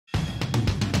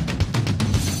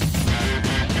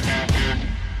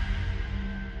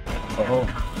Oh,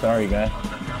 sorry, guys.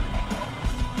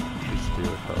 Just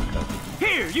steal a helicopter.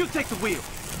 Here, you take the wheel.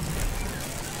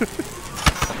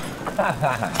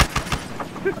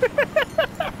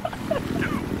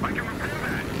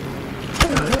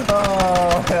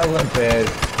 Oh, hella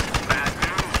pissed. Bad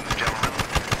news, gentlemen.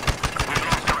 We've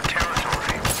lost our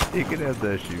territory. You can have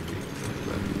the SUV.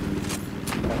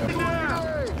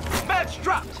 Match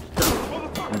dropped.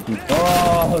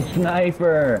 Oh,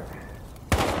 sniper!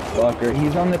 Fucker,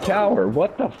 he's on the tower.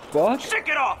 What the fuck? Shake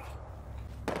it off.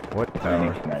 What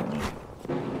tower?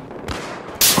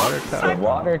 Water tower. The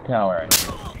water tower.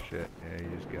 Oh, shit, yeah, you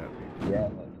just got me. Yeah.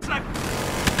 Sniper.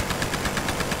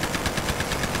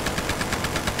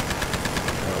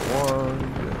 Got one,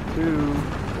 got two,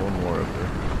 one more up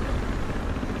there.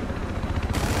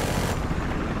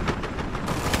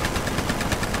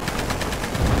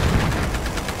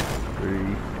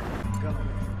 Three.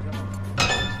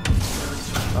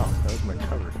 Oh, that was my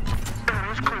cover.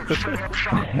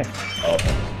 Oh.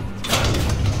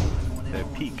 That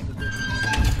peak.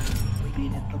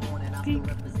 Peak.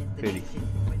 Pity.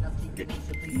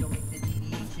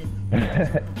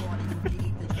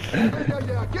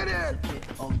 Get in!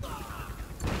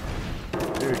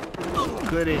 Dude,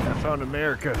 goody, I found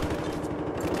America.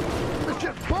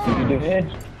 You did?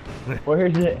 Where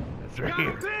is it? It's right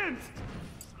here.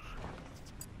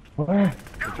 Where?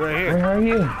 It's right here. Where are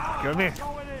you? Come here.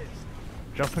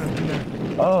 Jumping up in there.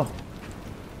 Oh.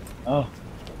 Oh.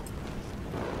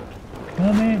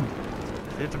 Come in.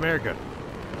 It's America.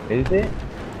 Is it?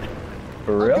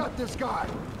 For real? I got this guy.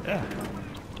 Yeah.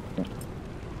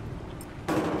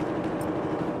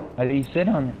 How do you sit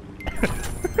on it?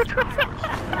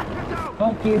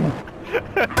 Fuck you.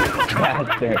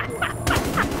 Bastard.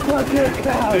 Fuck your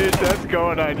couch. Dude, that's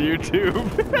going on YouTube.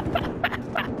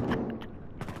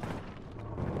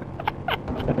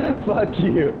 Fuck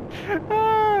you.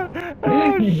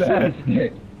 You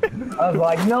bastard. I was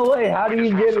like, no way, how do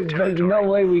you get it? There's no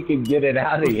way we could get it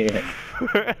out of here.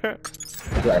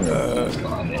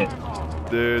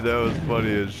 Dude, that was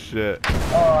funny as shit.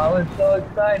 Oh, I was so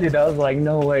excited. I was like,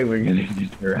 no way we're gonna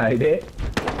just ride it.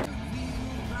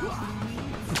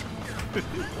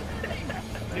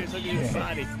 Dude, look at his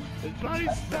body. His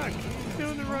body's stuck. He's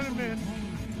doing the running man.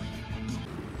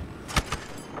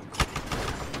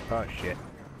 Oh shit.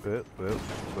 Whoop, whoop,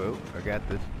 whoop. I got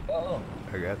this. Oh.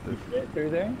 I got this. Is it through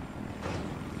there?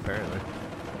 Apparently.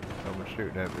 Someone's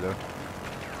shooting at me though.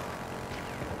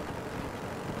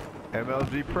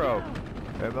 MLG Pro.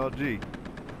 MLG.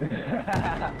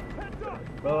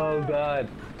 Oh god.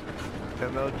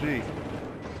 MLG.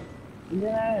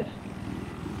 Yes.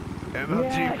 MLG.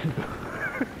 Yes.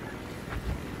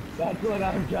 That's what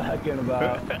I'm talking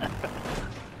about.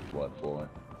 What for?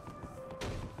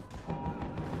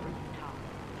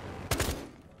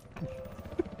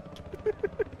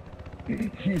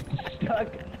 You stuck?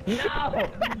 No!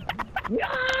 No!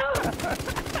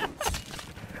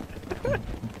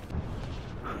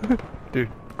 Dude,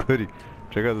 Clitty,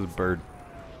 check out this bird.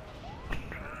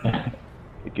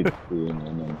 It gets cool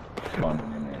and then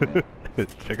spawning in there.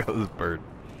 Check out this bird.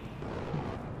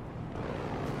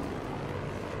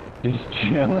 Just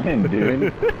chilling,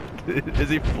 dude. Is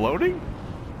he floating?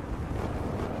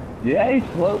 Yeah, he's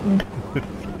floating.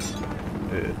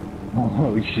 Yeah.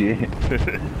 Oh shit.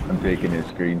 I'm taking a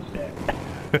screenshot.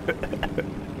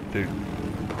 Dude.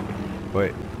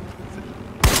 Wait.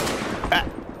 Ah!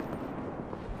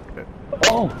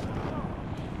 Oh!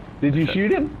 Did you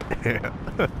shoot him? Yeah.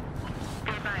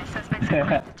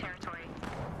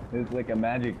 It was like a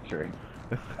magic trick.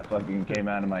 I fucking came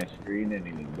out of my screen and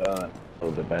he was gone.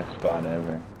 Oh, the best spot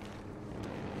ever.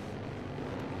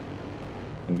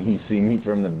 Can you see me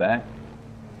from the back?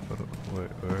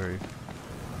 Wait, where are you?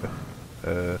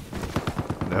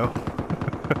 No.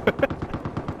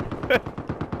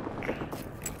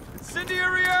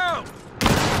 Incendiario!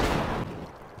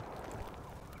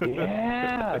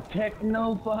 Yeah!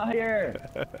 Techno fire!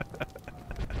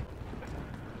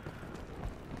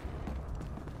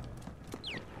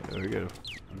 There we go.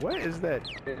 What is that?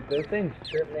 Those things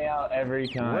trip me out every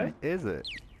time. What is it?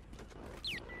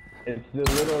 It's the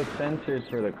little sensors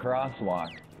for the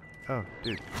crosswalk. Oh,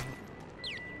 dude.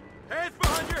 Hands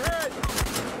behind your head!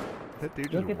 That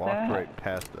dude Look just at walked that. right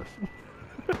past us.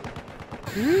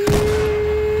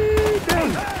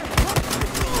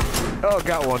 Oh,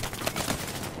 got one.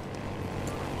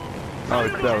 Oh,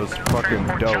 that was fucking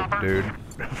dope, dude.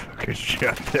 Fucking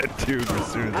shot that dude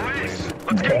as soon as I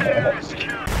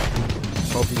landed.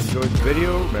 Hope you enjoyed the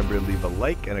video. Remember to leave a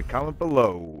like and a comment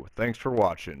below. Thanks for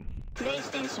watching.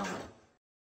 PlayStation